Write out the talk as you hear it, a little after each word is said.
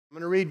I'm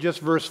going to read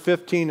just verse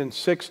 15 and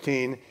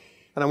 16,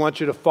 and I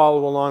want you to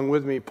follow along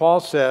with me. Paul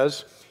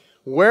says,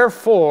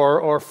 "Wherefore,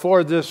 or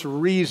for this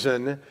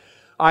reason,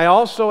 I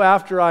also,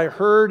 after I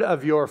heard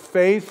of your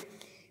faith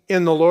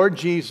in the Lord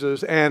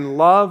Jesus and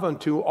love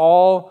unto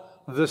all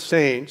the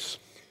saints,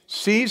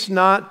 cease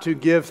not to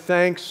give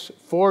thanks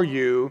for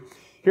you."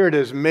 Here it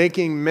is,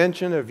 making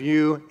mention of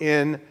you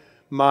in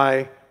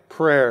my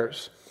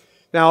prayers.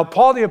 Now,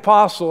 Paul the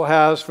Apostle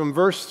has, from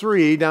verse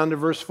 3 down to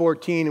verse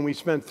 14, and we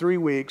spent 3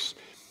 weeks,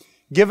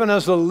 given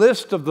us a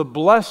list of the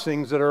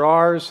blessings that are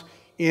ours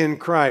in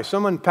Christ.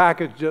 Someone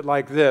packaged it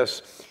like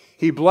this: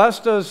 He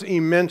blessed us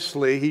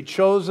immensely. He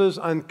chose us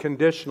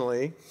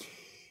unconditionally.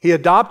 He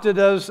adopted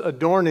us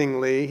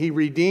adorningly. He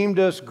redeemed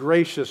us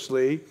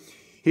graciously.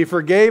 He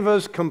forgave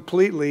us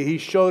completely. He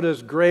showed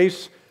us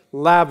grace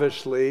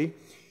lavishly.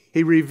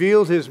 He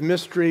revealed His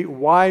mystery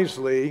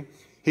wisely.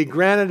 He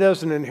granted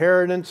us an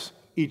inheritance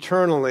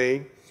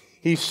eternally.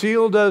 He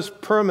sealed us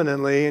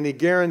permanently, and He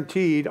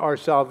guaranteed our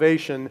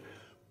salvation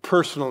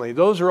personally.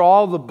 Those are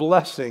all the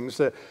blessings,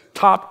 the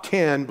top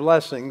 10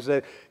 blessings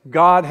that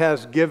God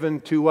has given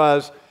to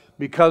us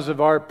because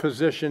of our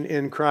position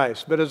in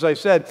Christ. But as I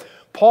said,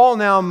 Paul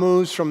now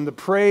moves from the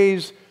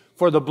praise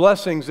for the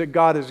blessings that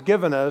God has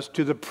given us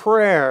to the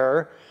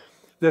prayer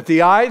that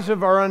the eyes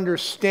of our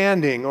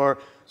understanding, or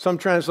some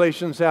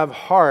translations have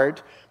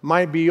heart,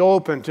 might be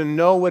open to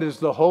know what is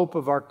the hope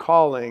of our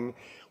calling,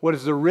 what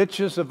is the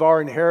riches of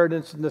our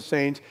inheritance in the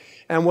saints,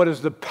 and what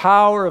is the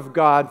power of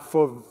God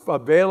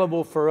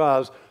available for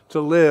us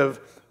to live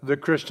the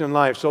Christian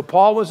life. So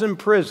Paul was in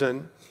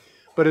prison,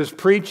 but his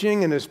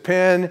preaching and his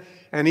pen,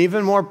 and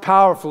even more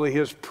powerfully,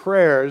 his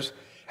prayers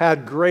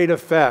had great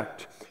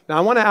effect. Now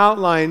I want to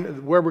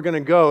outline where we're going to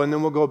go, and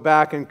then we'll go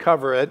back and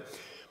cover it.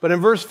 But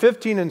in verse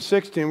 15 and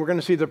 16, we're going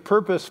to see the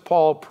purpose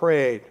Paul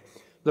prayed,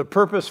 the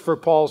purpose for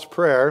Paul's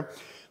prayer.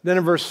 Then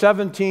in verse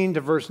 17 to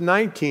verse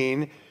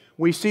 19,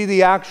 we see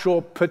the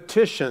actual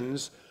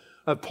petitions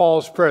of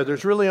Paul's prayer.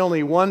 There's really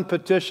only one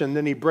petition,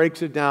 then he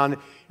breaks it down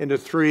into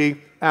 3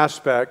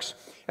 aspects.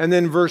 And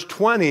then verse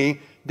 20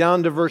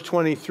 down to verse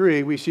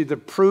 23, we see the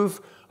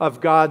proof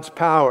of God's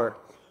power.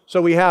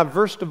 So we have,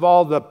 first of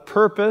all, the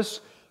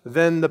purpose,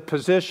 then the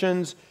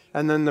positions,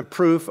 and then the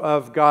proof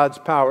of God's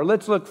power.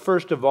 Let's look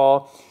first of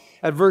all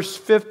at verse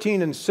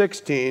 15 and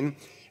 16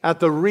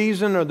 at the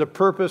reason or the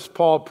purpose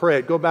Paul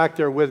prayed. Go back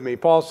there with me.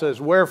 Paul says,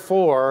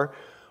 "Wherefore,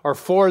 or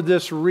for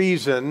this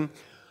reason,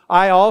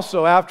 I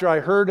also, after I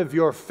heard of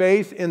your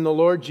faith in the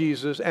Lord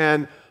Jesus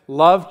and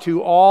love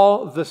to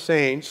all the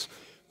saints,"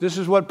 this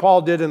is what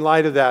Paul did in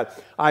light of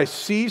that, "I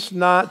cease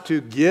not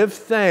to give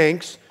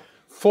thanks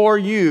for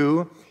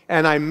you,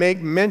 and I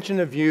make mention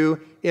of you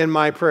in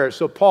my prayers."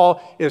 So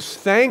Paul is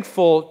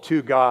thankful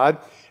to God,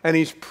 and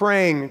he's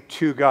praying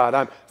to God.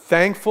 I'm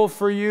thankful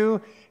for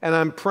you, and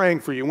I'm praying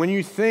for you. When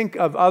you think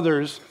of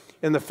others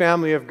in the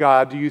family of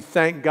God, do you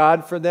thank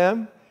God for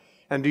them?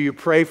 And do you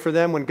pray for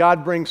them? When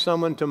God brings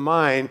someone to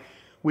mind,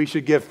 we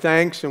should give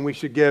thanks and we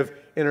should give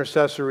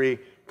intercessory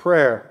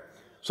prayer.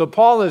 So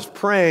Paul is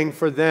praying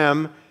for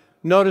them.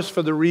 Notice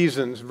for the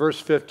reasons, verse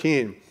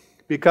 15.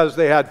 Because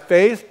they had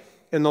faith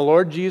in the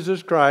Lord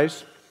Jesus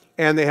Christ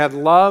and they had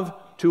love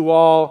to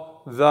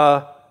all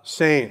the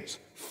saints.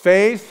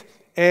 Faith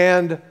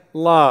and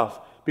love.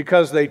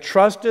 Because they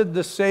trusted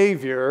the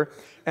Savior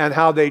and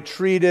how they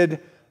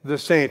treated the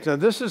saints. Now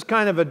this is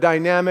kind of a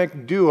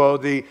dynamic duo,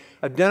 the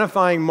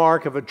identifying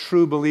mark of a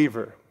true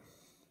believer.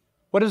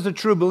 What is a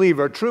true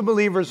believer? A true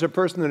believer is a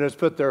person that has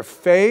put their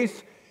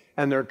faith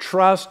and their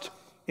trust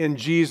in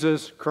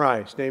Jesus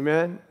Christ.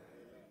 Amen?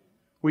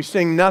 We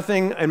sing,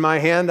 "Nothing in my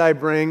hand I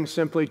bring,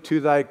 simply to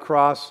thy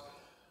cross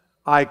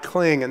I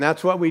cling." And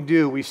that's what we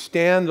do. We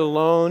stand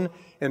alone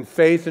in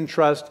faith and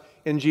trust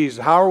in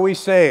Jesus. How are we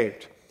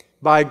saved?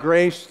 By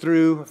grace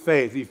through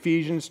faith.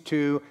 Ephesians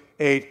 2,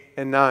 8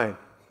 and 9.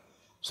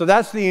 So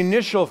that's the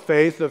initial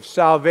faith of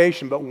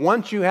salvation. But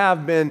once you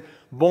have been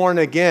born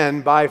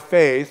again by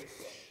faith,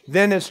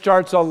 then it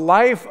starts a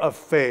life of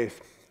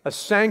faith, a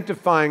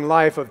sanctifying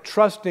life of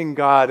trusting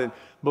God and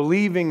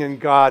believing in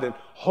God and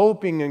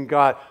hoping in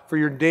God. For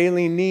your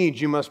daily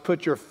needs, you must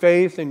put your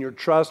faith and your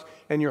trust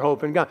and your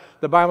hope in God.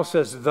 The Bible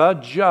says, "The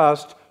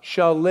just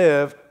shall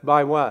live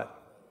by" what?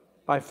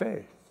 By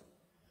faith.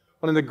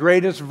 One of the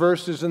greatest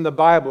verses in the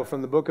Bible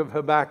from the book of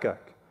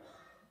Habakkuk.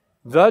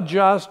 The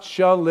just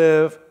shall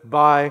live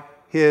by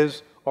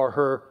his or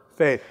her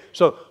faith.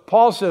 So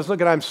Paul says,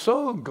 look, I'm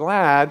so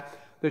glad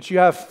that you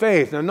have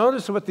faith. Now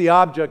notice what the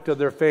object of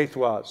their faith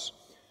was.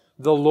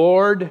 The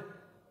Lord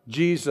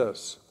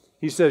Jesus.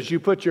 He says, you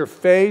put your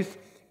faith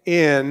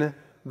in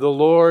the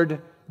Lord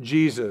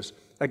Jesus.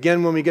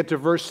 Again, when we get to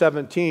verse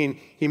 17,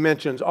 he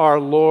mentions our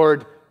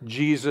Lord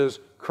Jesus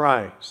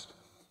Christ.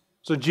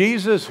 So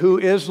Jesus, who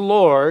is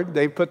Lord,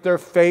 they put their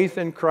faith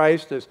in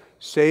Christ as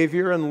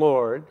Savior and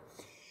Lord.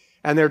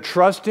 And they're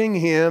trusting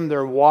Him,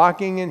 they're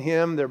walking in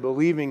Him, they're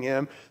believing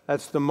Him.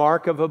 That's the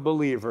mark of a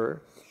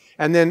believer.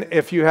 And then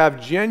if you have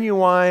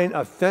genuine,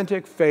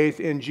 authentic faith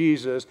in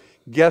Jesus,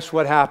 guess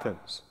what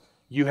happens?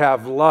 You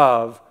have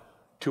love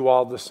to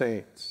all the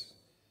saints.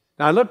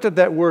 Now, I looked at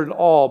that word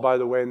all, by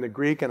the way, in the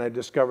Greek, and I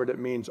discovered it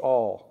means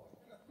all.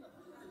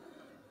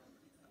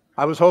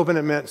 I was hoping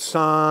it meant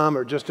some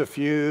or just a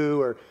few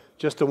or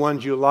just the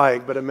ones you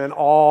like, but it meant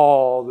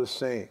all the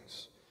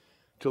saints.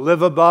 To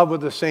live above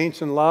with the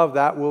saints in love,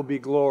 that will be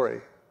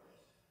glory.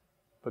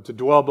 But to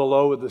dwell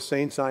below with the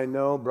saints I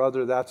know,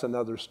 brother, that's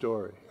another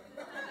story.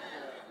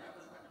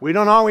 We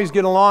don't always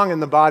get along in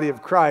the body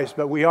of Christ,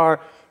 but we are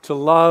to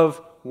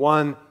love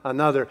one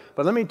another.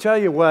 But let me tell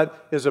you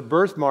what is a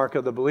birthmark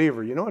of the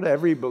believer. You know what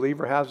every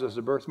believer has as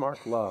a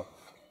birthmark? Love.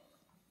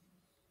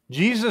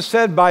 Jesus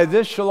said, by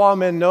this shall all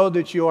men know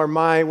that you are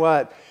my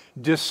what?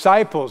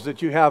 Disciples,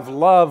 that you have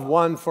love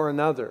one for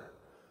another.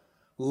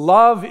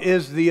 Love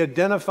is the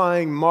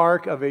identifying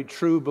mark of a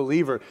true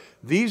believer.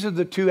 These are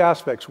the two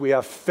aspects. We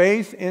have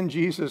faith in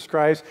Jesus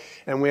Christ,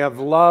 and we have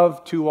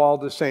love to all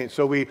the saints.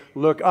 So we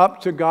look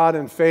up to God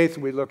in faith,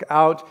 we look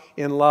out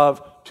in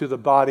love to the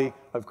body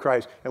of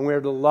Christ, and we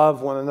are to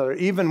love one another.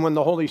 Even when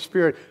the Holy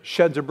Spirit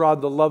sheds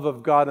abroad the love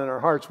of God in our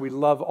hearts, we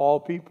love all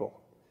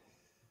people.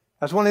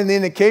 That's one of the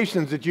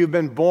indications that you've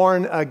been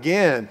born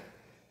again,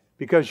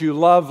 because you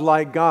love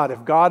like God.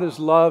 If God is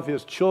love,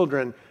 His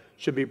children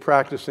should be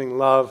practicing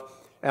love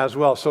as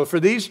well. So for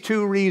these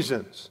two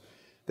reasons,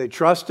 they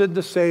trusted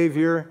the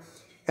Savior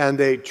and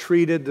they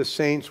treated the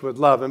saints with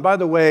love. And by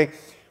the way,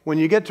 when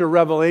you get to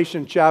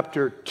Revelation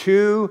chapter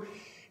 2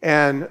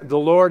 and the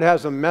Lord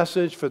has a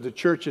message for the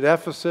church at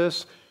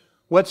Ephesus,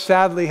 what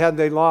sadly had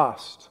they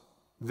lost?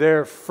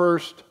 Their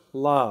first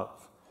love.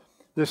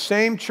 The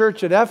same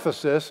church at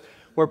Ephesus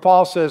where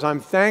Paul says, I'm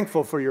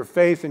thankful for your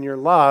faith and your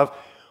love.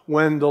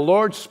 When the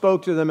Lord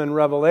spoke to them in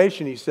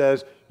Revelation, He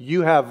says,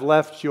 you have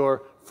left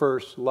your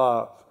first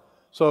love.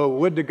 So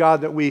would to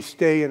God that we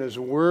stay in His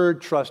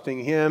Word,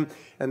 trusting Him,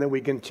 and that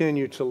we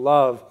continue to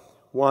love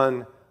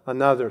one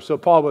another. So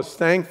Paul was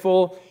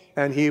thankful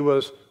and he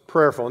was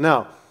prayerful.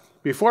 Now,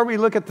 before we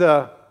look at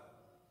the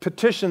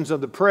petitions of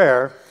the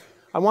prayer,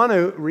 I want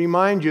to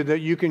remind you that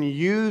you can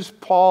use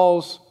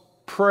Paul's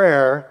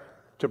prayer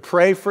to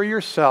pray for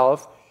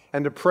yourself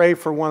and to pray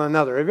for one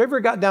another. Have you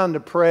ever got down to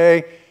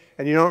pray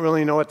and you don't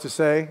really know what to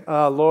say?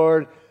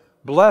 Lord,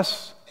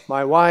 bless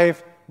my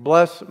wife,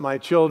 bless my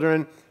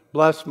children,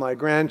 bless my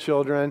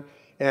grandchildren,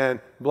 and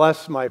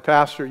bless my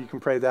pastor. You can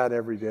pray that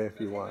every day if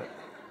you want.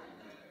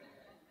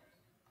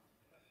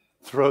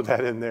 Throw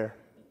that in there.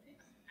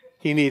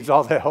 He needs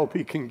all the help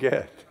he can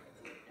get.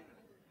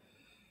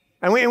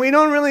 And we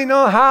don't really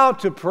know how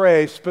to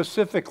pray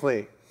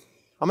specifically.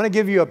 I'm going to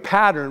give you a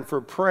pattern for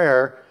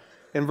prayer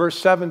in verse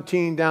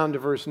 17 down to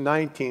verse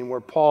 19,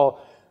 where Paul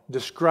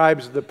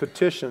describes the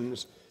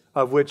petitions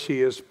of which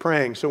he is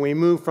praying. So we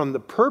move from the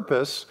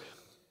purpose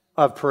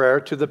of prayer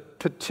to the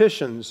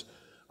petitions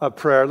of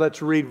prayer.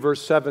 Let's read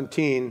verse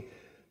 17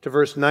 to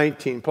verse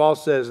 19. Paul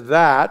says,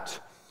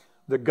 that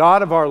the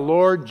God of our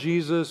Lord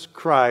Jesus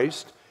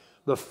Christ,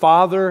 the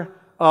Father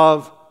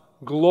of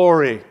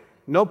glory.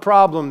 No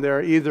problem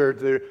there either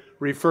to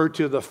refer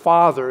to the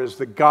Father as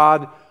the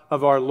God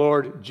of our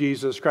Lord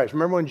Jesus Christ.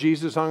 Remember when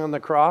Jesus hung on the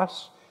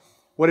cross?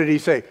 What did He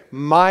say?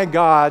 My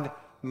God,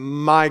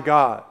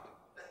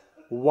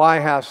 why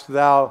hast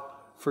thou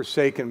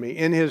forsaken me?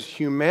 In His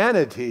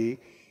humanity,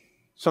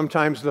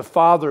 sometimes the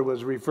Father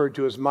was referred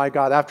to as my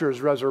God. After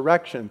His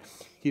resurrection,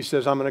 He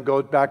says, I'm going to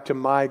go back to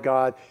my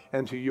God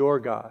and to your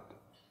God.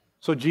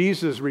 So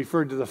Jesus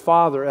referred to the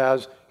Father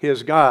as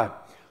His God.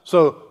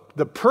 So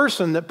the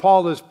person that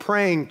Paul is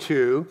praying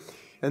to,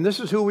 and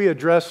this is who we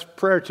address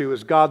prayer to,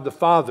 is God the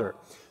Father.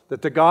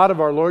 That the God of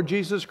our Lord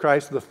Jesus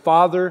Christ, the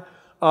Father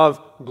of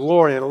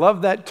glory. And I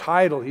love that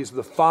title. He's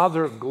the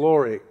Father of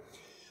glory.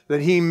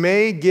 That He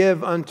may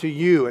give unto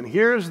you. And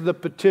here's the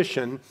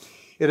petition.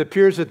 It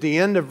appears at the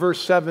end of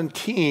verse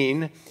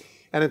 17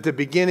 and at the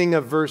beginning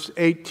of verse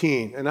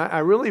 18. And I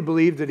really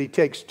believe that he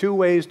takes two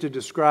ways to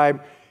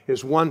describe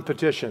his one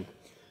petition.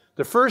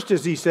 The first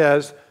is he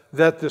says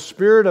that the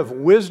spirit of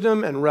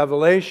wisdom and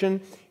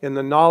revelation in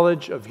the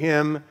knowledge of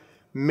Him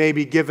may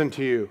be given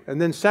to you.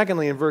 And then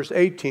secondly, in verse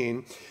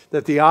 18,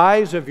 that the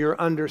eyes of your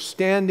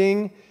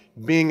understanding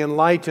being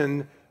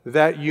enlightened,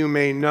 that you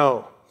may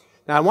know.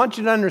 Now, I want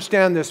you to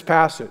understand this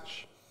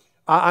passage.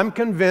 I'm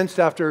convinced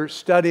after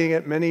studying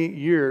it many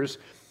years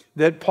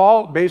that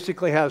Paul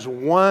basically has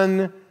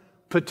one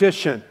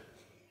petition.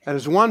 And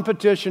his one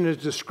petition is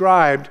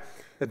described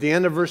at the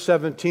end of verse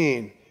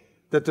 17,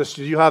 that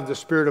you have the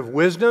spirit of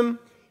wisdom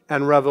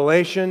and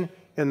revelation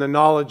in the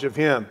knowledge of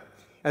Him.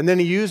 And then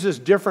he uses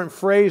different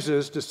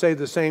phrases to say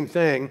the same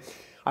thing.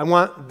 I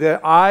want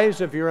the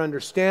eyes of your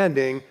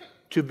understanding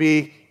to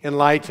be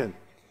enlightened.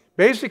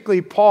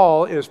 Basically,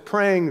 Paul is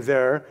praying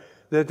there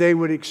that they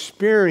would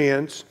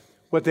experience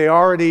what they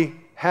already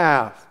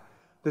have,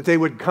 that they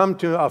would come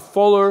to a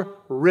fuller,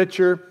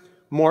 richer,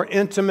 more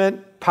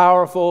intimate,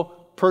 powerful,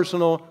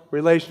 personal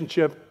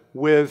relationship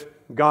with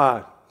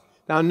God.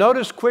 Now,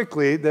 notice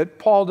quickly that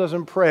Paul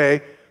doesn't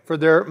pray for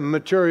their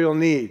material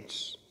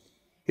needs.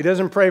 He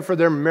doesn't pray for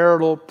their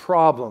marital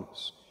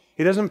problems.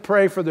 He doesn't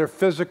pray for their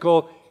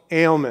physical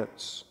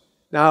ailments.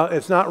 Now,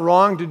 it's not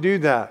wrong to do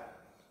that.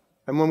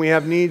 And when we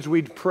have needs,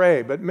 we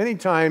pray. But many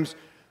times,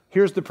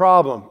 here's the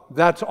problem.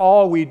 That's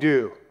all we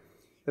do.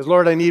 Is,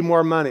 Lord, I need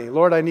more money.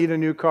 Lord, I need a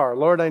new car.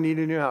 Lord, I need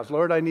a new house.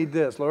 Lord, I need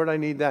this. Lord, I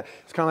need that.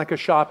 It's kind of like a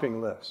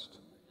shopping list.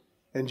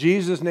 In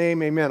Jesus'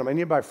 name, amen. I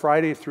need it by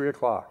Friday at 3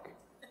 o'clock.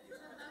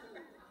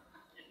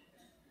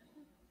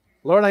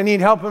 Lord, I need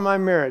help in my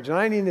marriage, and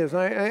I need this.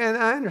 And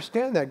I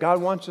understand that.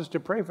 God wants us to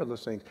pray for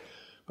those things.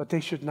 But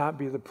they should not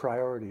be the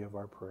priority of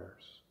our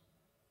prayers.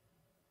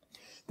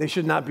 They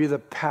should not be the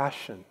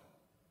passion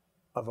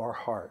of our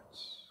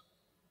hearts.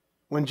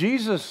 When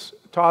Jesus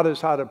taught us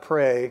how to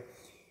pray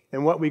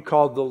in what we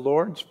call the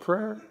Lord's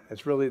Prayer,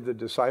 it's really the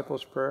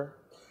disciples' prayer.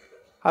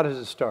 How does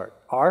it start?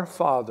 Our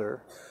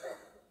Father,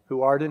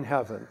 who art in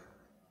heaven,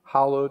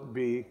 hallowed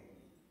be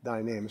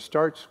thy name. It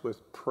starts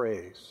with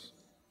praise.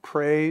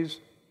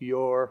 Praise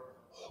your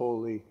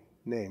holy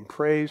name.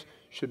 Praise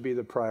should be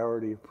the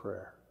priority of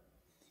prayer.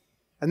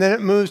 And then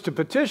it moves to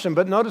petition,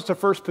 but notice the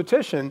first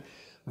petition,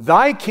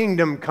 thy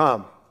kingdom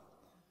come,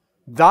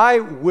 thy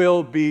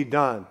will be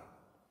done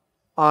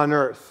on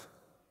earth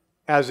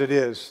as it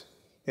is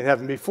in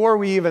heaven. Before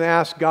we even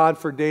ask God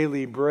for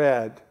daily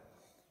bread,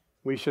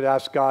 we should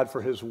ask God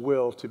for his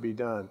will to be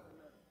done.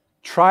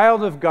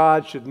 Child of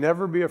God should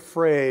never be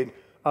afraid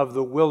of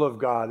the will of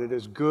God. It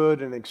is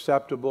good and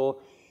acceptable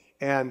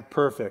and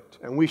perfect.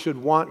 And we should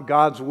want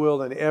God's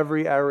will in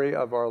every area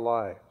of our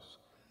lives.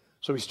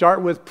 So we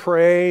start with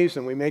praise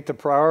and we make the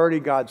priority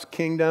God's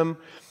kingdom.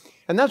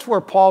 And that's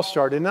where Paul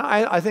started. And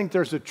I think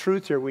there's a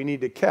truth here we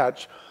need to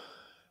catch,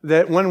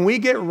 that when we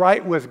get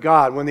right with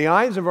God, when the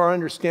eyes of our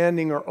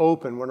understanding are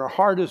open, when our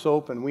heart is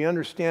open, we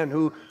understand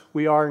who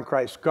we are in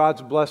Christ,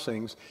 God's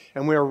blessings,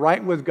 and we are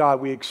right with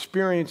God, we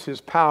experience his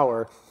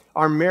power,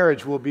 our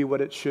marriage will be what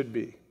it should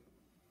be.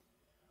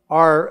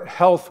 Our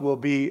health will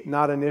be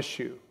not an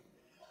issue.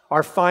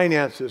 Our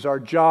finances, our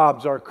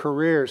jobs, our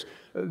careers,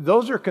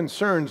 those are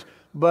concerns,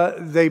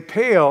 but they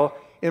pale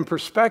in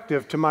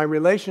perspective to my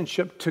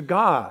relationship to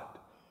God.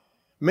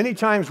 Many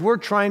times we're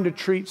trying to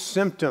treat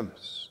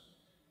symptoms,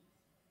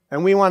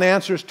 and we want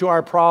answers to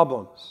our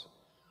problems.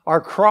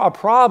 Our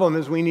problem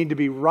is we need to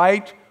be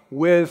right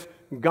with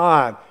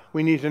God.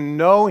 We need to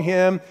know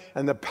him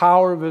and the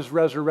power of his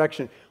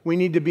resurrection. We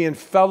need to be in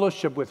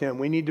fellowship with him.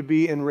 We need to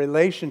be in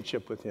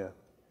relationship with him.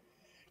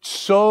 It's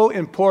so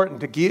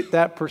important to get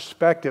that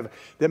perspective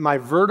that my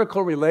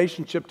vertical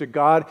relationship to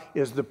God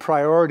is the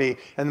priority,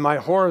 and my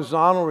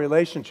horizontal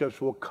relationships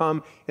will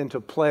come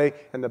into play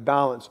and the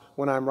balance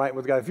when I'm right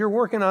with God. If you're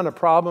working on a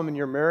problem in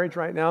your marriage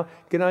right now,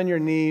 get on your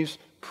knees,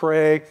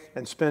 pray,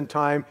 and spend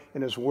time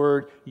in his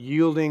word,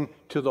 yielding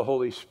to the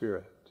Holy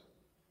Spirit.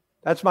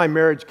 That's my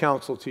marriage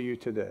counsel to you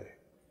today.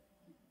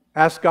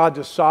 Ask God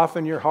to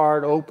soften your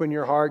heart, open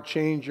your heart,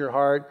 change your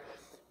heart.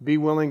 Be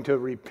willing to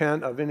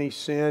repent of any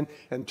sin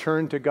and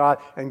turn to God,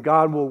 and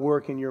God will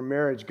work in your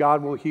marriage.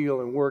 God will heal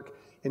and work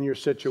in your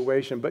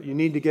situation, but you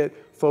need to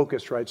get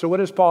focused right. So what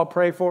does Paul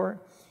pray for?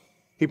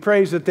 He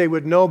prays that they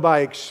would know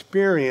by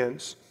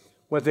experience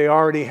what they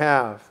already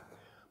have.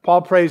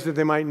 Paul prays that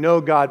they might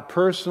know God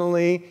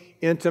personally,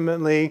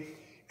 intimately,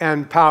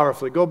 and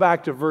powerfully. Go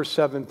back to verse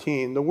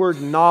 17. The word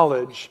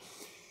knowledge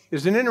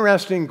is an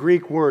interesting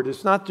Greek word.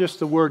 It's not just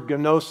the word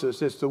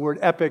gnosis, it's the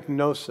word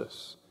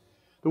epignosis.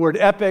 The word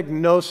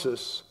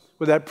epignosis,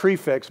 with that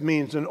prefix,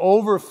 means an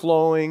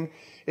overflowing,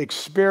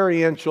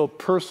 experiential,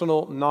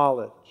 personal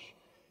knowledge.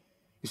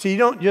 You see, you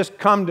don't just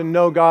come to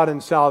know God in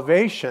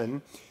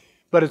salvation,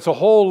 but it's a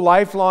whole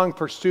lifelong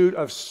pursuit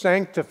of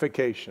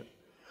sanctification,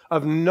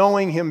 of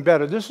knowing him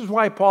better. This is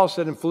why Paul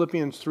said in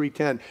Philippians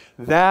 3:10,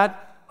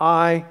 that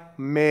I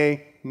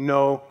may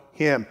know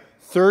him.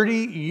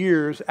 30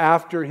 years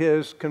after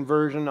his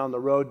conversion on the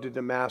road to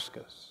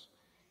Damascus.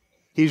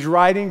 He's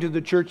writing to the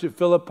church of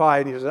Philippi,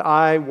 and he says,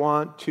 I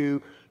want to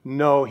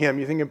know him.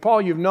 You're thinking,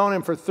 Paul, you've known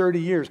him for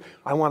 30 years.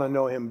 I want to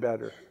know him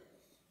better.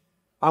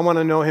 I want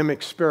to know him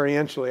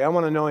experientially. I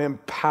want to know him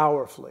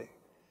powerfully.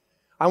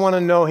 I want to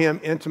know him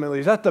intimately.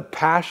 Is that the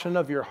passion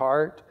of your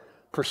heart,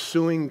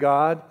 pursuing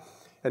God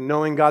and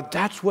knowing God?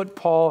 That's what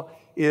Paul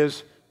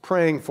is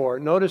praying for.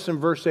 Notice in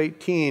verse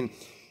 18,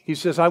 he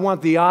says, I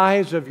want the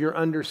eyes of your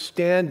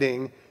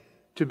understanding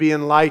to be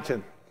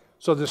enlightened.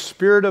 So the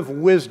spirit of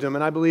wisdom,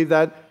 and I believe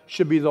that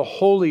should be the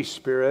Holy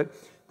Spirit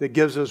that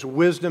gives us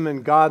wisdom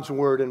in God's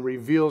word and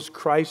reveals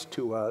Christ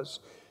to us,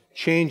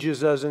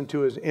 changes us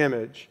into his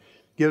image,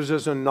 gives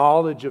us a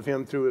knowledge of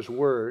him through his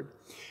word.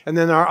 And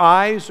then our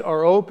eyes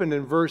are opened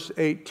in verse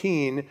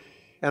 18,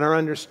 and our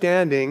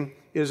understanding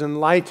is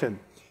enlightened.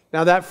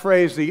 Now that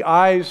phrase, the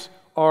eyes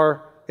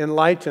are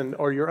enlightened,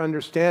 or your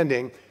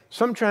understanding,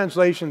 some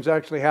translations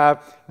actually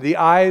have the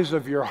eyes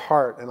of your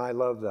heart, and I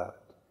love that.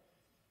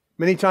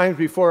 Many times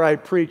before I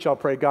preach, I'll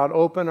pray, God,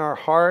 open our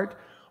heart,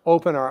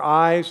 open our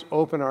eyes,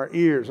 open our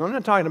ears. I'm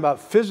not talking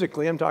about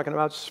physically, I'm talking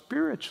about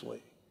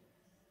spiritually.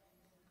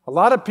 A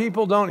lot of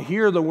people don't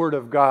hear the word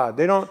of God.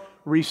 They don't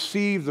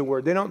receive the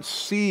word. They don't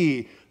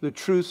see the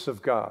truths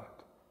of God.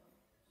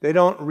 They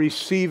don't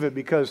receive it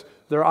because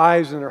their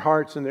eyes and their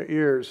hearts and their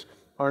ears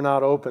are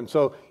not open.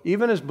 So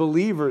even as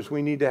believers,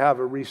 we need to have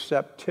a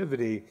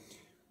receptivity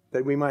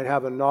that we might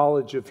have a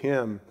knowledge of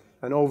Him,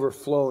 an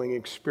overflowing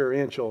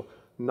experiential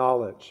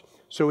knowledge.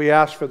 So we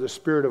ask for the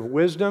spirit of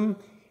wisdom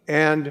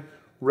and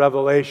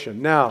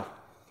revelation. Now,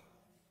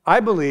 I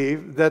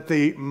believe that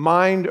the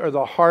mind or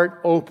the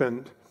heart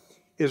opened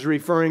is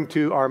referring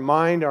to our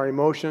mind, our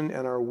emotion,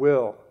 and our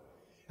will.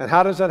 And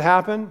how does that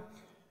happen?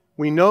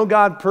 We know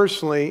God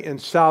personally in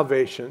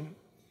salvation.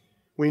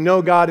 We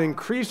know God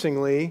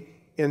increasingly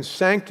in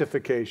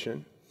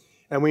sanctification.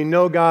 And we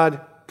know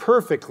God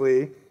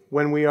perfectly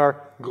when we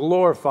are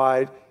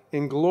glorified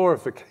in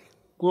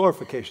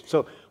glorification.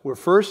 So we're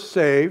first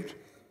saved,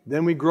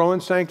 then we grow in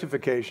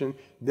sanctification,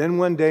 then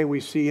one day we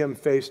see Him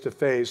face to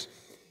face,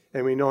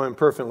 and we know Him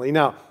perfectly.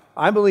 Now,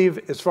 I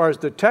believe as far as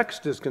the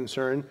text is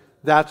concerned,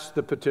 that's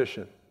the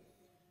petition.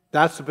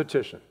 That's the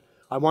petition.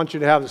 I want you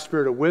to have the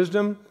spirit of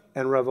wisdom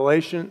and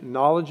revelation,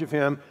 knowledge of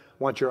Him.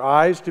 I want your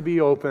eyes to be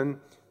open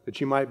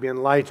that you might be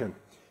enlightened.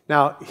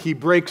 Now, he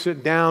breaks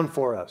it down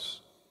for us,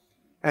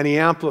 and he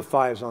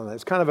amplifies on that.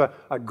 It's kind of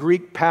a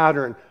Greek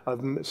pattern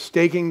of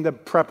staking the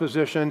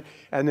preposition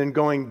and then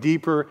going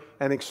deeper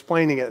and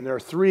explaining it. And there are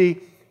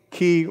three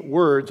key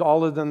words,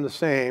 all of them the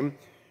same.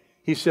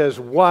 He says,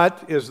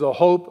 what is the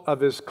hope of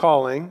His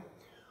calling?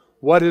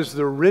 What is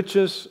the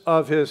riches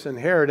of His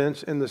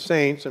inheritance in the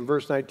saints, in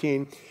verse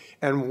 19?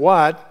 And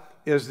what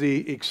is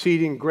the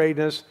exceeding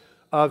greatness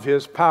of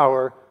His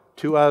power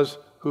to us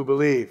who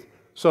believe?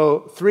 So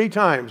 3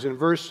 times in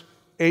verse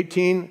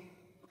 18,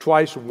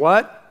 twice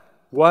what,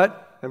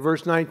 and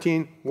verse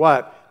 19,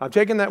 what. I've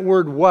taken that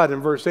word what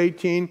in verse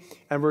 18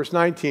 and verse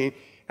 19,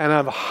 and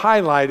I've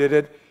highlighted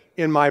it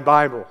in my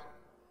Bible.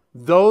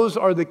 Those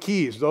are the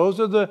keys. Those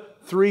are the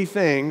 3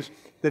 things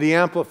that he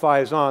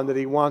amplifies on, that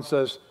he wants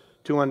us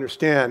to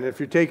understand. If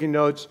you're taking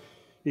notes,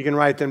 you can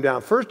write them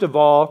down. First of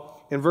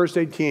all, in verse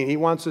 18, he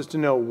wants us to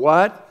know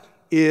what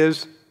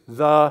is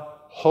the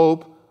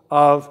hope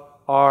of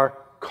our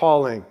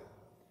calling.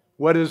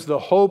 What is the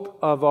hope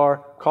of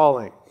our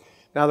calling?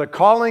 Now, the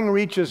calling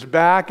reaches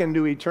back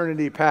into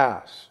eternity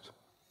past,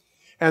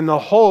 and the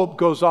hope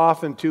goes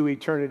off into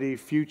eternity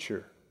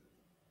future.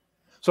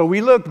 So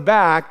we look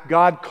back,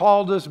 God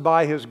called us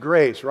by His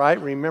grace, right?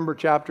 Remember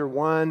chapter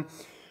 1,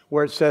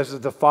 where it says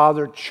that the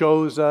Father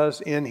chose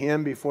us in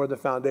Him before the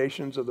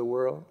foundations of the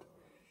world?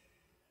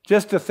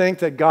 Just to think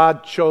that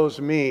God chose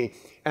me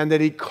and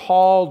that He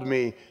called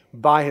me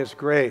by His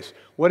grace.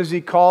 What has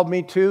He called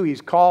me to?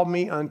 He's called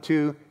me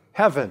unto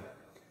heaven.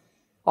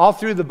 All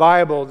through the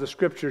Bible, the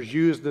Scriptures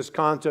use this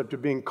concept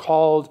of being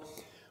called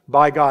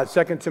by God.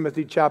 2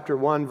 Timothy chapter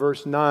 1,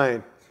 verse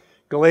 9.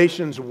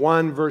 Galatians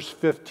 1, verse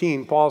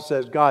 15, Paul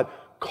says, God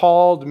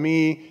called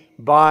me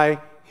by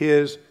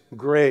His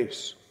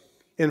grace.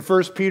 In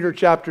 1 Peter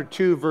chapter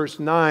 2, verse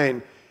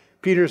 9,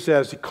 Peter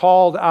says, He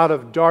called out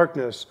of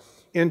darkness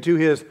into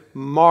His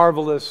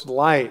marvelous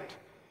light.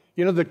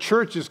 You know, the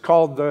church is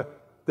called the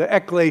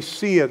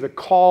ecclesia, the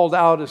called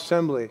out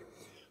assembly.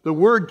 The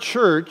word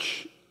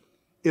church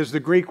is the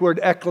Greek word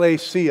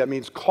ekklesia. It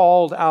means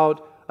called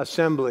out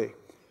assembly.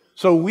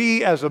 So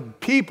we as a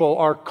people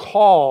are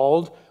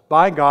called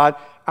by God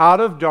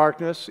out of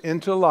darkness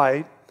into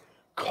light,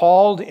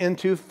 called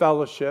into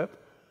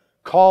fellowship,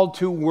 called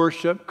to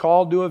worship,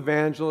 called to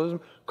evangelism,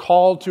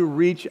 called to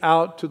reach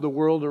out to the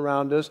world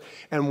around us.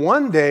 And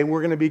one day we're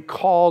going to be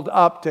called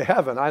up to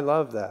heaven. I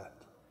love that.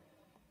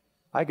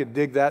 I could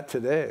dig that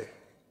today.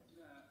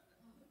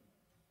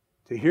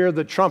 To hear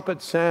the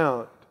trumpet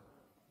sound.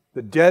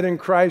 The dead in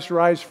Christ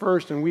rise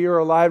first, and we are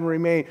alive and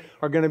remain,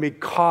 are going to be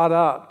caught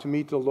up to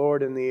meet the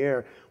Lord in the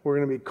air. We're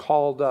going to be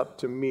called up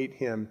to meet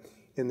Him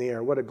in the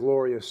air. What a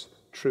glorious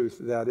truth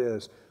that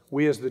is.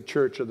 We as the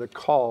church are the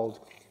called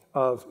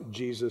of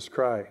Jesus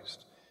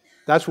Christ.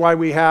 That's why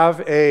we have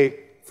a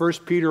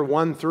 1 Peter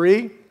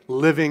 1:3,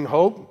 living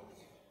hope.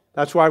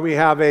 That's why we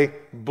have a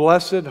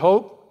blessed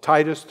hope,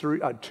 Titus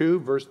 2,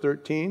 verse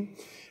 13.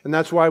 And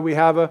that's why we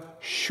have a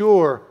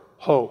sure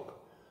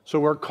hope. So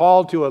we're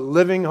called to a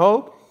living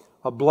hope,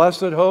 a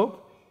blessed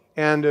hope,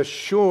 and a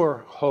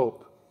sure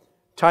hope.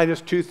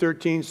 Titus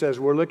 2:13 says,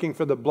 we're looking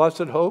for the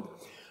blessed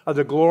hope of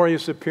the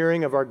glorious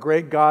appearing of our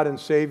great God and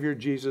Savior,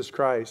 Jesus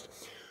Christ,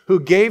 who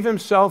gave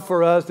Himself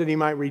for us that He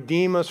might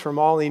redeem us from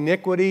all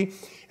iniquity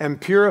and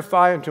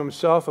purify unto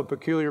Himself a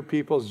peculiar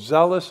people,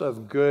 zealous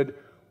of good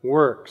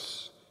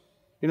works.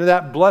 You know,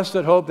 that blessed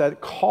hope,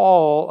 that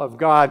call of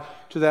God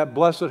to that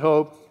blessed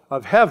hope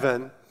of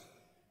heaven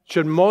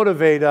should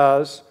motivate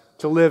us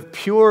to live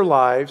pure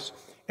lives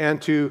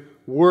and to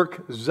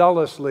work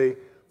zealously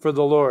for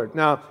the Lord.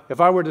 Now, if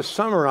I were to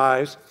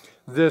summarize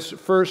this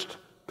first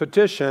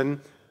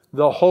petition,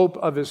 the hope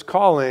of His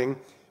calling,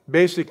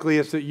 basically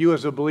it's that you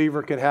as a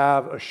believer could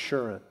have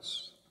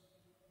assurance.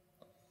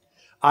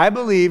 I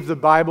believe the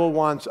Bible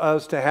wants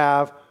us to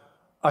have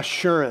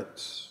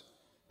assurance,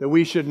 that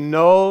we should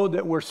know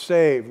that we're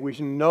saved. We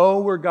should know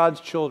we're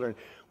God's children.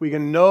 We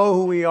can know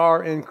who we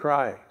are in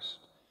Christ.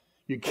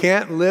 You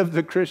can't live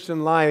the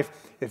Christian life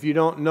if you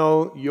don't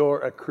know you're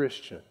a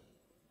Christian.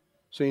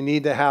 So you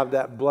need to have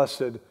that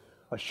blessed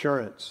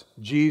assurance.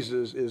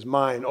 Jesus is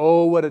mine.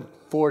 Oh, what a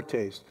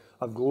foretaste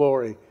of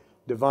glory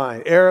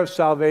divine. Heir of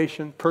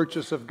salvation,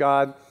 purchase of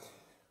God,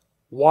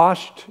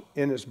 washed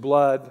in His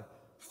blood,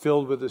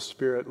 filled with His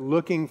Spirit,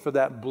 looking for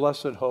that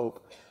blessed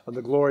hope of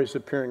the glorious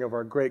appearing of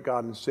our great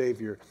God and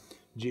Savior,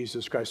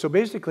 Jesus Christ. So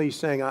basically He's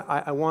saying,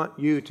 I want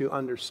you to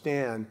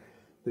understand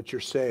that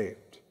you're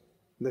saved,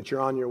 and that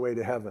you're on your way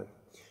to heaven.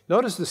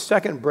 Notice the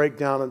second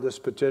breakdown of this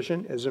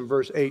petition is in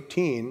verse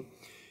 18.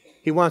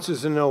 He wants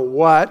us to know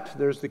what,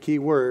 there's the key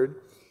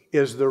word,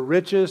 is the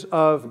riches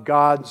of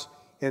God's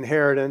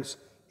inheritance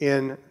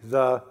in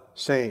the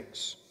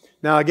saints.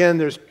 Now again,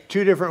 there's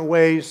two different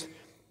ways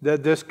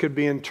that this could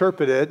be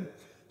interpreted.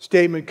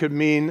 Statement could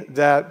mean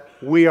that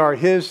we are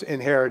His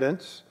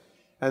inheritance,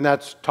 and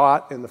that's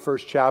taught in the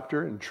first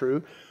chapter and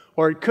true.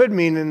 Or it could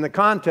mean, in the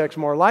context,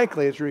 more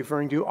likely, it's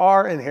referring to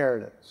our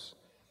inheritance.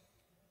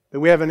 That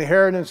we have an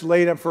inheritance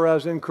laid up for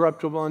us,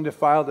 incorruptible,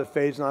 undefiled, that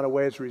fades not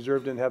away. It's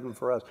reserved in heaven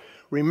for us.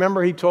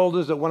 Remember, He told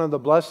us that one of the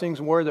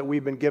blessings were that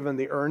we've been given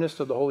the earnest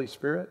of the Holy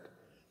Spirit.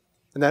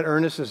 And that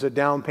earnest is a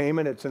down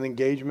payment. It's an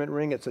engagement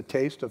ring. It's a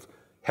taste of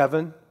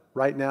heaven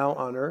right now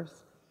on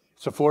earth.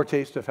 It's a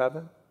foretaste of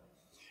heaven.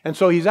 And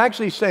so He's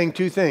actually saying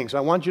two things. I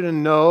want you to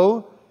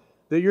know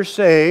that you're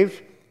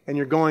saved and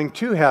you're going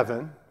to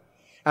heaven.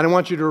 And I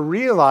want you to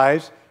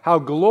realize how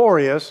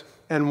glorious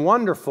and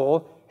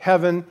wonderful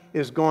heaven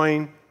is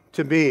going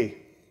to be.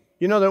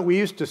 You know that we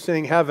used to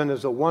sing heaven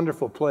is a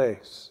wonderful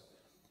place,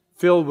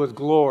 filled with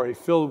glory,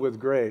 filled with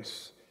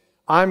grace.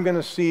 I'm going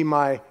to see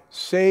my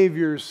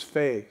Savior's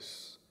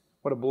face.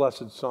 What a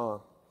blessed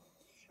song.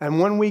 And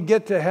when we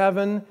get to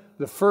heaven,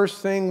 the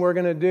first thing we're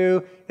going to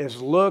do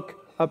is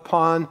look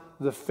upon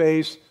the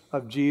face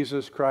of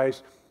Jesus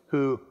Christ,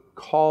 who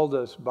called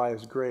us by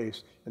His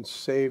grace and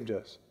saved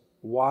us,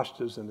 washed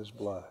us in His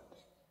blood.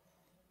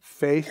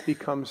 Faith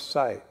becomes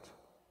sight.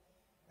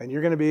 And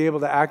you're going to be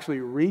able to actually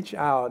reach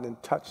out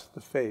and touch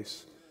the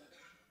face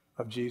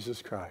of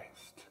Jesus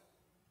Christ.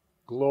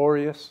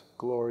 Glorious,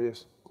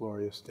 glorious,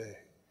 glorious day.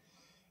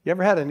 You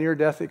ever had a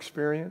near-death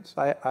experience?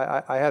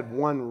 I had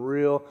one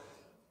real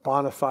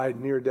bona fide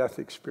near-death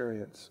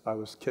experience. I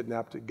was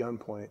kidnapped at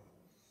gunpoint.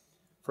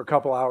 For a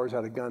couple hours,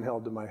 had a gun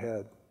held to my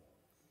head.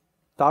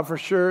 Thought for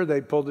sure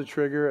they'd pulled the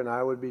trigger and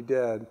I would be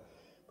dead.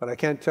 But I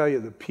can't tell you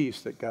the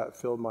peace that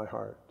filled my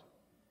heart.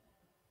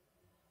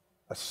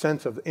 A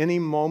sense of any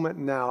moment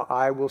now,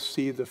 I will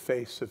see the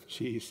face of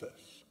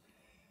Jesus.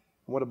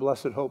 What a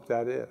blessed hope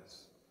that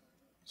is.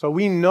 So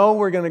we know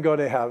we're going to go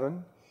to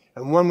heaven.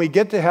 And when we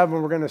get to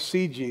heaven, we're going to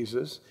see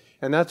Jesus.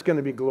 And that's going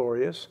to be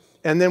glorious.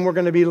 And then we're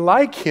going to be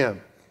like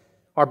Him.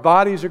 Our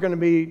bodies are going to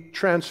be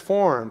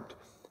transformed.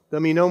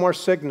 There'll be no more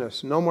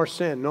sickness, no more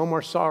sin, no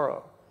more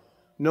sorrow,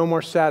 no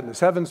more sadness.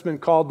 Heaven's been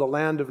called the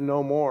land of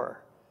no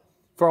more.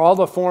 For all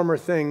the former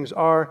things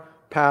are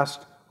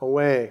passed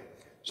away.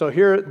 So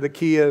here the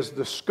key is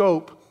the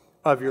scope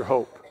of your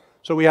hope.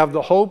 So we have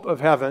the hope of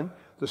heaven,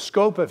 the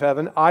scope of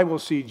heaven. I will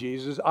see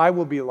Jesus. I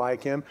will be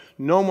like Him.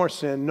 No more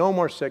sin, no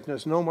more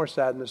sickness, no more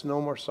sadness,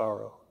 no more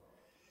sorrow.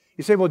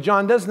 You say, well,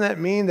 John, doesn't that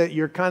mean that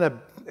you're kind of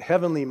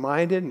heavenly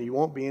minded and you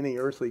won't be any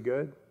earthly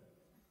good?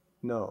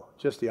 No,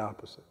 just the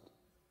opposite.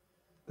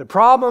 The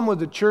problem with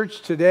the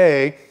church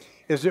today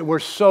is that we're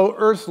so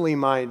earthly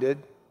minded,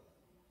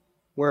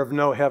 we're of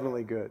no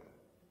heavenly good.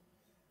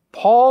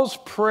 Paul's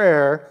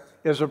prayer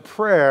is a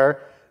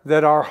prayer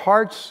that our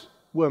hearts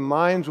and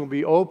minds will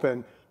be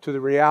open to the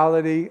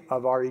reality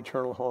of our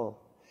eternal home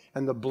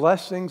and the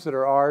blessings that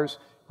are ours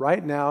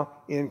right now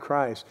in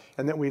Christ,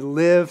 and that we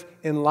live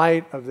in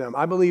light of them.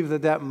 I believe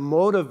that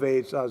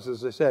motivates us,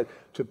 as I said,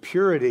 to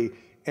purity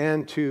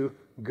and to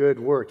good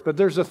works. But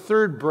there's a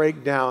third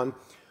breakdown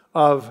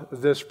of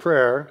this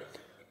prayer.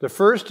 The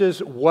first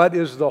is, what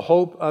is the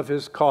hope of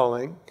His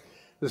calling?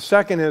 The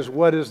second is,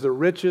 what is the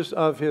riches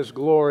of His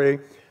glory,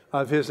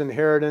 of His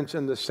inheritance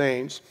in the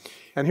saints?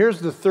 And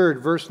here's the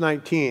third, verse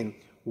 19.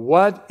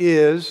 What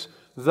is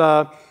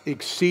the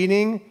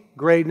exceeding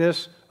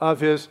greatness of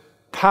His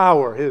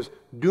power, His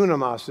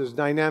dunamis, His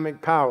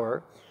dynamic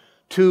power,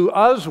 to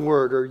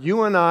usward, or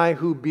you and I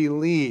who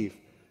believe?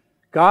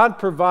 God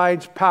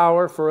provides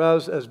power for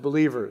us as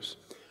believers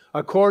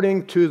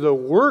according to the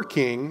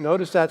working,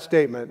 notice that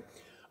statement,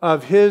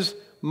 of His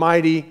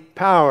mighty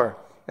power.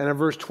 And in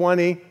verse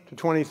 20 to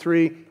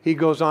 23, He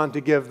goes on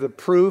to give the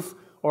proof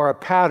or a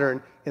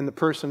pattern in the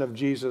person of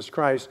Jesus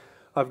Christ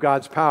of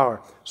God's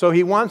power. So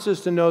He wants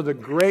us to know the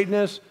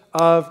greatness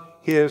of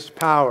His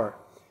power.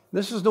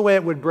 This is the way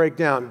it would break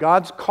down.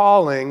 God's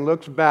calling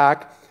looks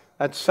back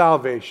at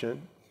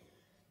salvation.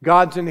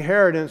 God's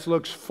inheritance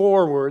looks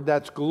forward,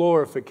 that's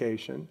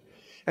glorification.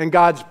 And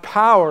God's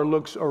power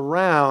looks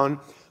around,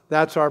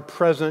 that's our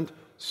present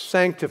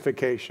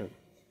sanctification.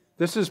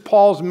 This is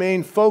Paul's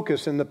main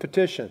focus in the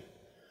petition.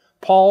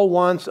 Paul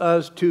wants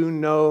us to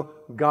know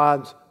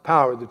God's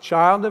power. The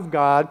child of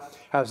God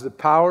has the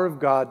power of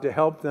God to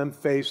help them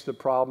face the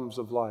problems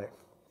of life.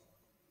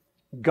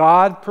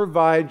 God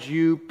provides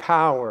you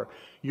power.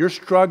 You're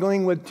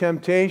struggling with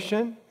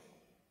temptation.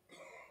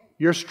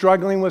 You're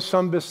struggling with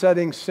some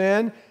besetting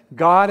sin.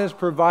 God has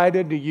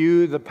provided to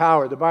you the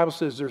power. The Bible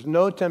says there's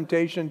no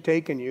temptation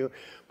taken you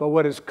but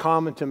what is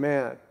common to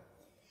man.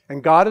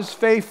 And God is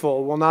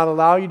faithful, will not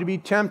allow you to be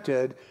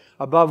tempted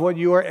above what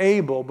you are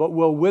able, but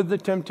will with the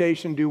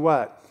temptation do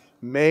what?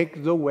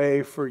 Make the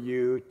way for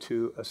you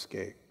to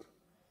escape.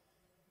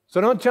 So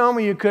don't tell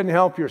me you couldn't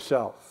help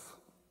yourself.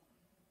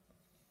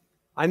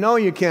 I know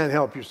you can't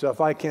help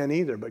yourself. I can't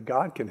either, but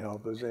God can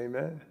help us.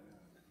 Amen.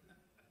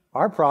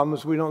 Our problem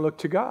is we don't look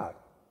to God.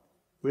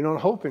 We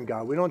don't hope in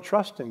God. We don't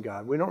trust in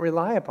God. We don't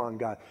rely upon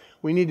God.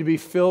 We need to be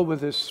filled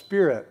with His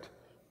Spirit,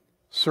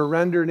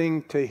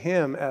 surrendering to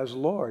Him as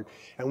Lord.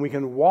 And we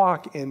can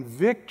walk in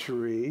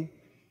victory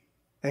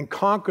and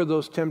conquer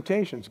those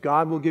temptations.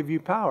 God will give you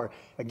power.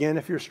 Again,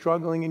 if you're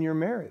struggling in your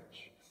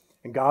marriage,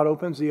 and God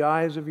opens the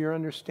eyes of your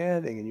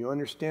understanding, and you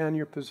understand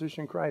your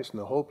position in Christ and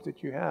the hope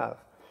that you have,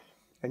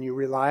 and you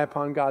rely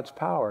upon God's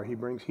power, He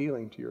brings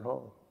healing to your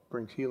home,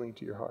 brings healing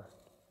to your heart,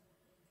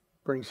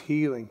 brings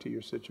healing to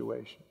your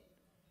situation.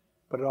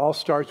 But it all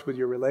starts with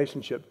your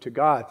relationship to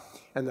God.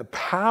 And the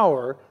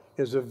power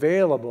is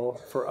available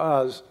for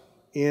us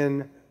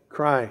in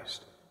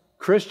Christ.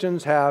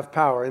 Christians have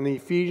power. In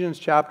Ephesians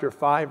chapter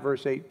 5,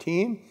 verse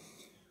 18,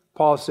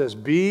 Paul says,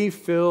 be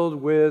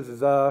filled with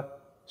the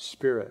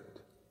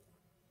Spirit.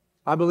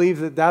 I believe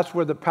that that's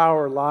where the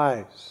power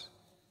lies.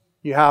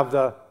 You have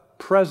the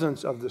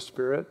presence of the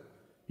Spirit.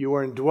 You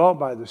are indwelt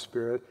by the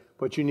Spirit,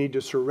 but you need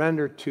to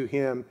surrender to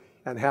Him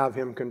and have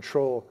Him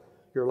control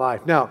your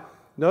life. Now,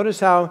 notice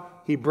how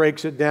he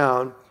breaks it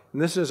down.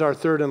 And this is our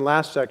third and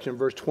last section,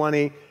 verse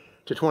 20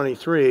 to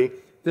 23.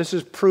 This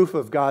is proof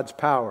of God's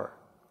power.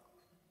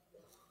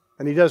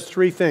 And he does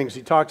three things.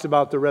 He talks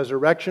about the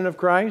resurrection of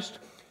Christ,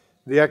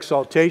 the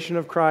exaltation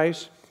of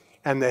Christ,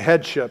 and the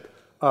headship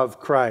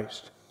of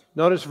Christ.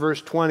 Notice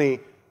verse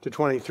 20 to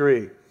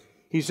 23.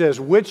 He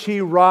says, which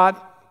He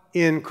wrought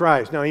in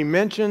Christ. Now he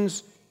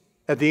mentions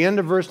at the end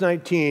of verse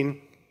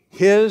 19,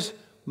 His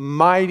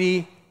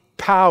mighty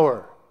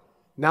power.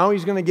 Now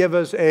he's going to give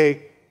us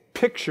a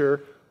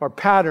picture or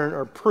pattern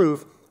or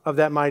proof of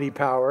that mighty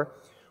power,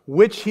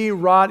 which He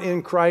wrought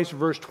in Christ,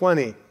 verse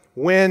 20,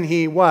 when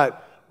He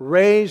what?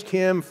 Raised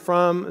Him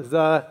from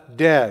the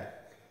dead,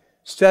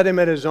 set Him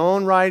at His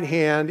own right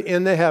hand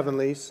in the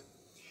heavenlies,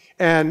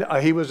 and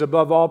He was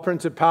above all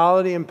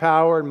principality and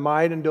power and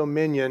might and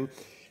dominion,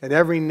 and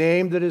every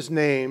name that is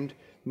named,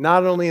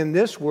 not only in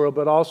this world,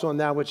 but also in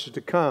that which is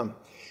to come.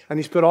 And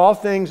He's put all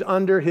things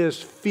under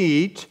His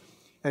feet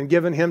and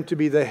given Him to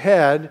be the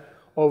head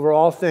over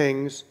all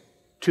things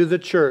to the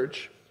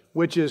church,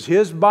 which is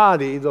His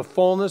body, the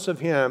fullness of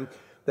Him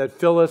that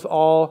filleth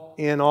all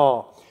in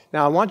all.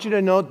 Now, I want you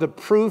to note the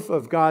proof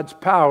of God's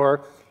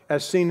power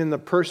as seen in the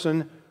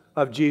person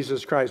of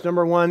Jesus Christ.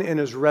 Number one, in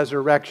His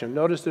resurrection.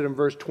 Notice it in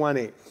verse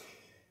 20.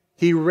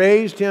 He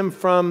raised Him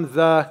from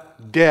the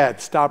dead.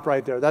 Stop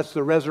right there. That's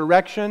the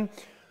resurrection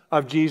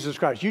of Jesus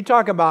Christ. You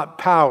talk about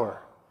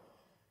power.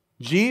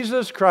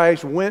 Jesus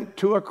Christ went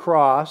to a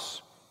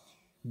cross,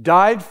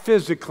 died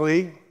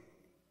physically,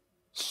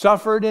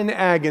 suffered in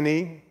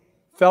agony,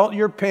 felt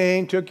your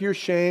pain, took your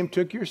shame,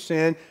 took your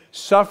sin,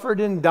 suffered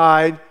and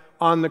died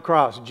on the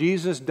cross.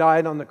 Jesus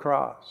died on the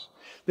cross.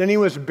 Then He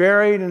was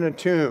buried in a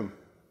tomb.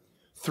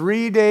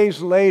 3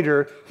 days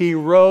later, He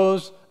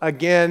rose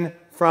again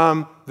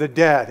from the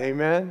dead.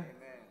 Amen?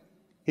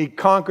 He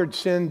conquered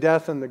sin,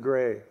 death, and the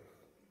grave.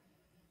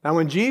 Now,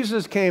 when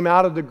Jesus came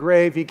out of the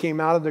grave, He came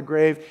out of the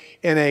grave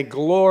in a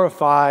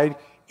glorified,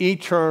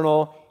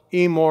 eternal,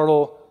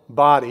 immortal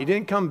body. He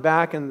didn't come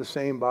back in the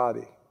same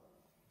body. It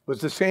was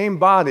the same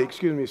body,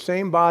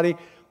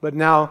 but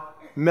now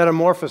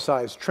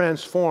metamorphosized,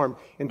 transformed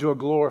into a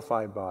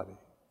glorified body,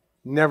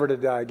 never to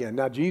die again.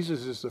 Now,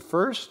 Jesus is the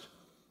first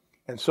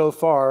and so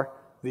far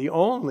the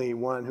only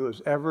one who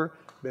has ever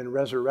been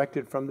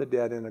resurrected from the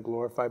dead in a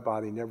glorified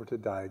body, never to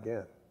die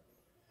again.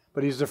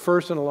 But He's the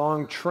first in a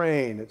long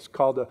train. It's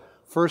called the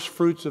first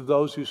fruits of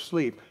those who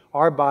sleep.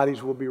 Our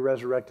bodies will be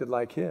resurrected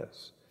like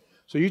His.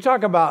 So you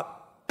talk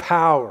about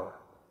power.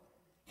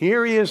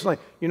 Here He is, like,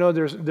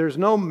 there's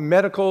no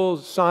medical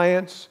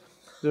science,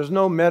 there's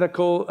no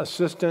medical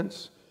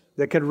assistance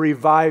that could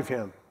revive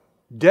Him.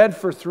 Dead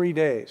for 3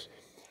 days.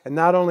 And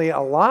not only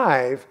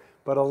alive,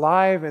 but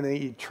alive in an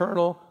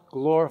eternal,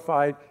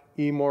 glorified,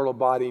 immortal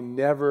body,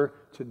 never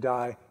to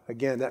die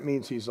again. That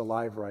means He's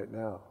alive right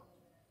now.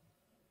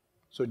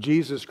 So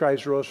Jesus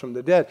Christ rose from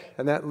the dead.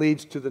 And that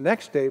leads to the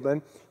next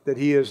statement, that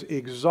He is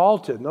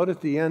exalted. Note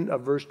at the end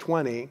of verse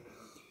 20,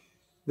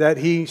 that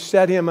He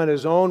set Him at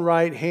His own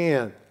right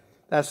hand.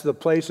 That's the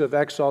place of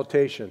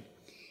exaltation.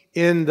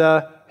 In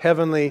the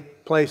heavenly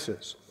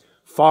places.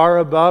 Far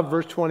above,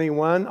 verse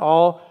 21,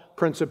 all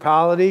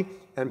principality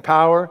and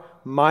power,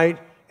 might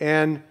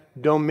and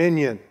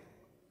dominion.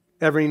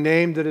 Every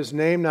name that is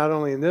named, not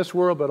only in this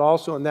world, but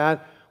also in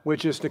that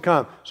which is to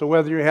come. So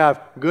whether you have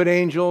good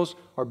angels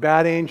or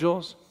bad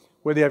angels,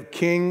 whether you have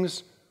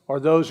kings or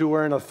those who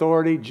are in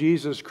authority,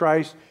 Jesus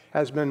Christ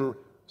has been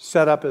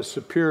set up as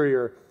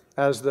superior,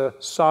 as the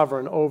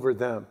sovereign over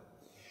them.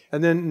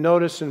 And then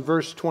notice in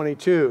verse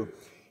 22,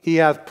 He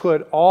hath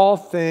put all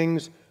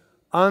things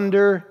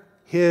under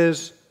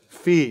His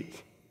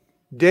feet.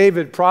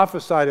 David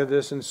prophesied of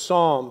this in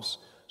Psalms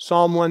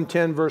Psalm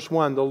 110, verse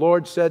 1, the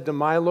Lord said to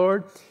my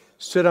Lord,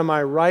 sit on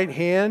my right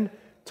hand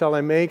till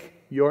I make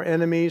your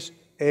enemies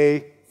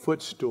a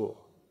footstool.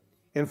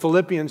 In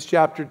Philippians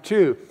chapter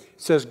 2,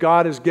 it says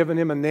God has given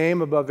him a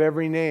name above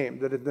every name,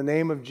 that at the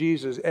name of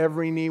Jesus,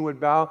 every knee would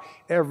bow,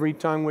 every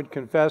tongue would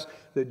confess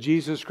that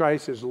Jesus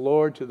Christ is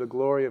Lord to the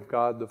glory of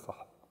God the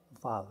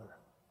Father.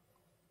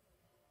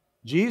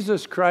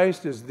 Jesus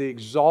Christ is the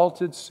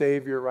exalted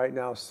Savior right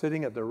now,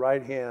 sitting at the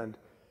right hand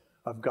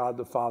of God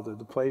the Father,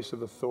 the place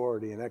of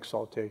authority and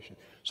exaltation.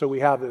 So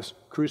we have this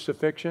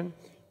crucifixion,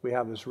 we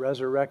have his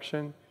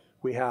resurrection,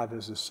 we have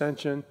his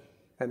ascension,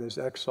 and his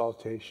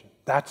exaltation.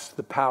 That's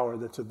the power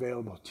that's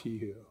available to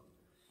you.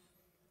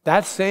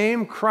 That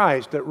same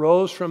Christ that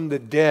rose from the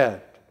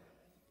dead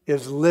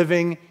is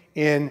living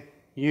in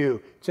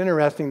you. It's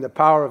interesting, the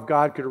power of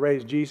God could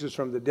raise Jesus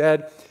from the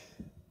dead,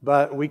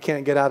 but we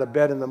can't get out of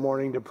bed in the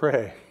morning to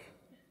pray.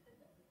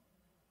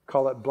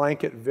 Call it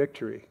blanket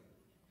victory.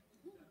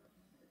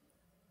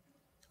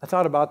 I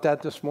thought about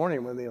that this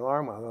morning when the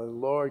alarm went.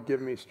 Lord,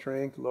 give me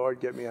strength. Lord,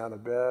 get me out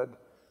of bed.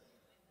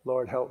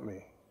 Lord, help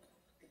me.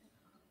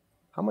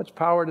 How much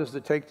power does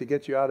it take to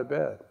get you out of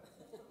bed?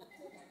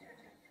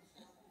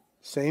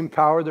 Same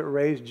power that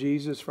raised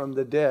Jesus from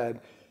the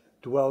dead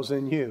dwells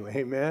in you.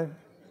 Amen?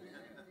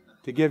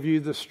 To give you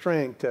the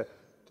strength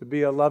to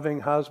be a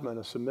loving husband,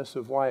 a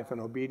submissive wife, an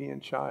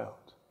obedient child.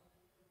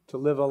 To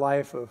live a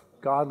life of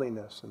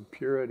godliness and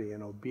purity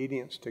and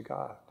obedience to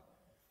God.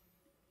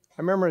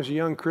 I remember as a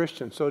young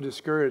Christian, so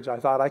discouraged, I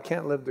thought, I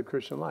can't live the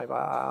Christian life.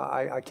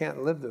 I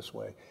can't live this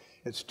way.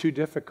 It's too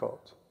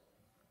difficult.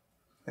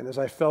 And as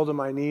I fell to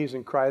my knees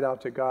and cried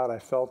out to God, I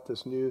felt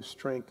this new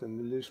strength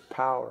and this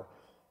power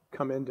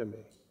come into me.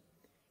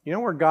 You know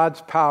where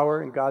God's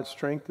power and God's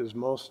strength is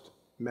most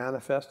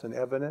manifest and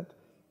evident?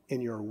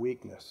 In your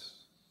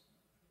weakness,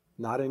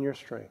 not in your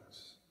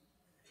strengths.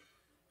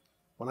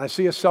 When I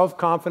see a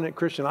self-confident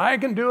Christian, I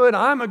can do it,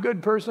 I'm a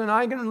good person,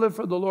 I can live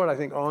for the Lord, I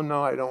think, oh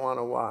no, I don't want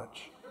to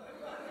watch.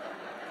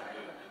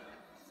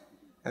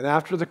 And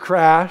after the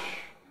crash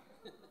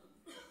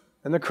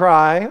and the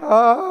cry,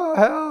 oh,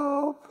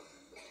 help,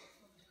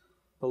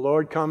 the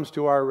Lord comes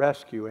to our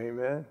rescue,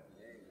 amen? Amen.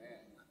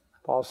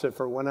 Paul said,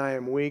 for when I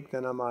am weak,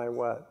 then am I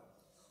what?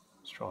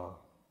 Strong.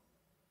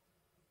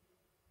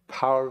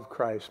 Power of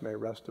Christ may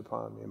rest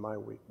upon me in my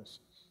weaknesses.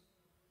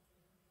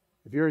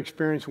 If you're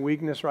experiencing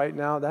weakness right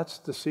now, that's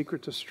the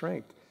secret to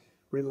strength.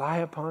 Rely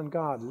upon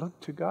God.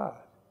 Look to God.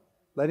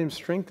 Let him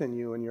strengthen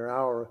you in your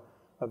hour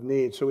of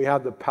need. So we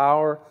have the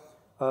power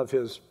of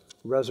his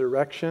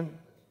resurrection.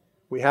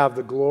 We have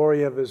the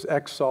glory of his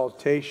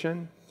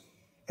exaltation.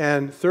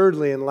 And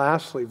thirdly and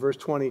lastly, verse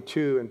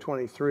 22 and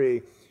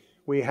 23,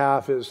 we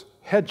have his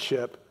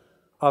headship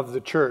of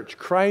the church.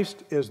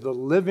 Christ is the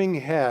living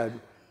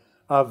head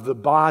of the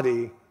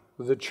body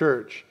of the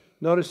church.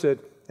 Notice it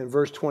in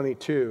verse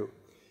 22.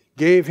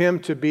 Gave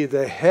him to be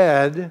the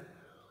head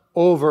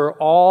over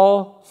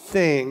all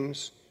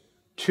things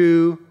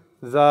to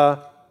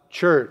the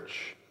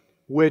church,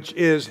 which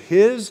is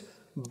his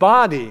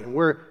body.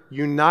 We're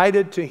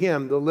united to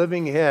him, the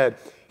living head.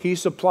 He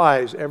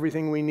supplies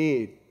everything we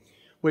need,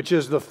 which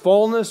is the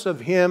fullness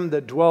of him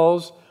that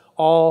dwells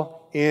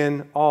all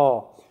in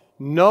all.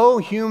 No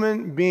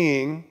human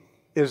being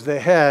is the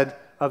head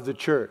of the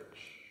church.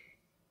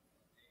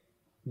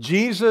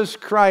 Jesus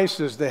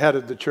Christ is the head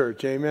of the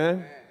church.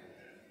 Amen?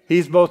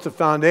 He's both the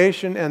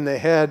foundation and the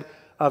head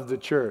of the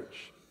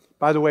church.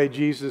 By the way,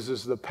 Jesus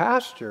is the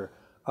pastor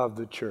of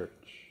the church.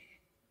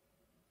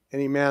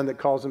 Any man that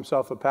calls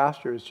himself a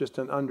pastor is just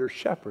an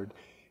under-shepherd,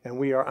 and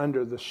we are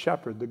under the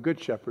shepherd, the good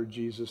shepherd,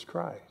 Jesus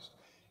Christ.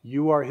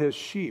 You are his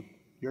sheep.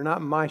 You're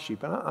not my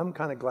sheep, and I'm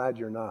kind of glad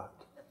you're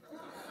not.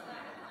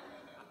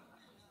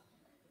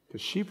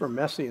 Because sheep are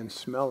messy and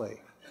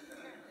smelly.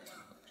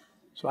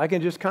 So I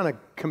can just kind of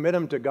commit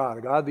them to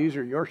God. God, these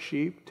are your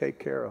sheep. Take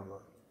care of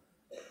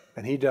them.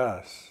 And he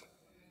does.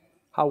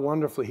 How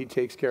wonderfully he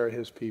takes care of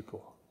his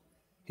people.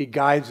 He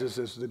guides us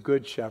as the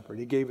good shepherd.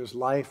 He gave his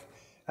life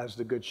as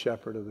the good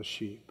shepherd of the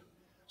sheep.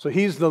 So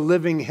he's the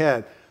living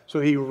head. So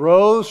he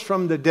rose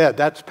from the dead.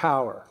 That's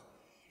power.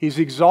 He's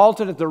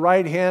exalted at the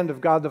right hand of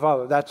God the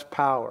Father. That's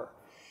power.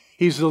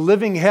 He's the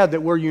living head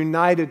that we're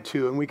united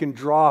to and we can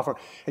draw from.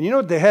 And you know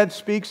what the head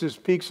speaks? It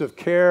speaks of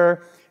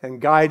care and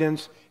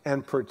guidance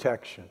and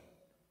protection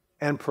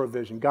and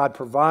provision. God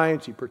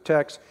provides, he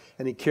protects,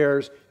 and he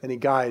cares, and he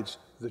guides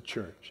the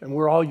church. And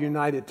we're all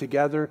united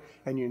together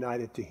and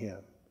united to him.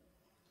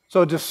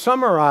 So to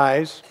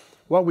summarize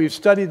what we've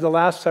studied the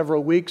last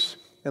several weeks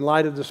in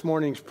light of this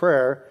morning's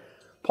prayer,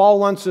 Paul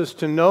wants us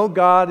to know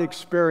God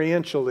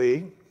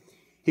experientially.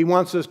 He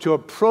wants us to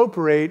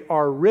appropriate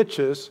our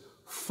riches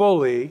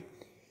fully,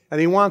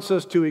 and he wants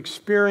us to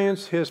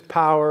experience his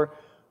power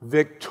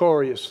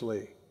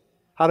victoriously.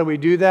 How do we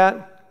do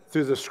that?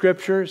 Through the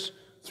scriptures,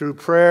 through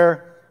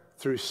prayer,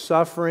 through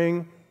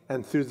suffering,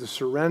 and through the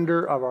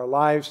surrender of our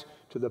lives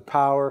to the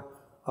power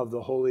of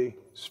the Holy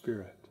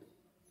Spirit.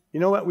 You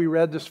know what we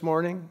read this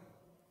morning?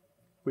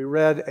 We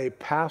read a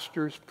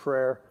pastor's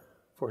prayer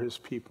for his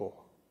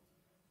people.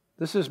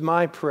 This is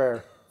my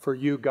prayer for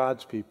you,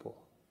 God's people.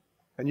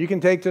 And you can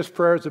take this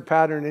prayer as a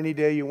pattern any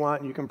day you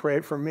want, and you can pray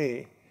it for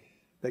me,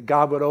 that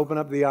God would open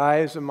up the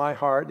eyes of my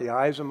heart, the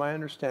eyes of my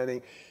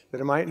understanding,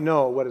 that I might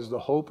know what is the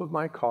hope of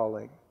my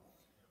calling,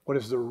 what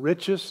is the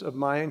riches of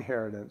my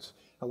inheritance,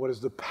 and what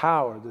is the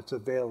power that's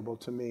available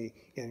to me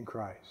in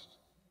Christ.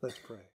 Let's pray.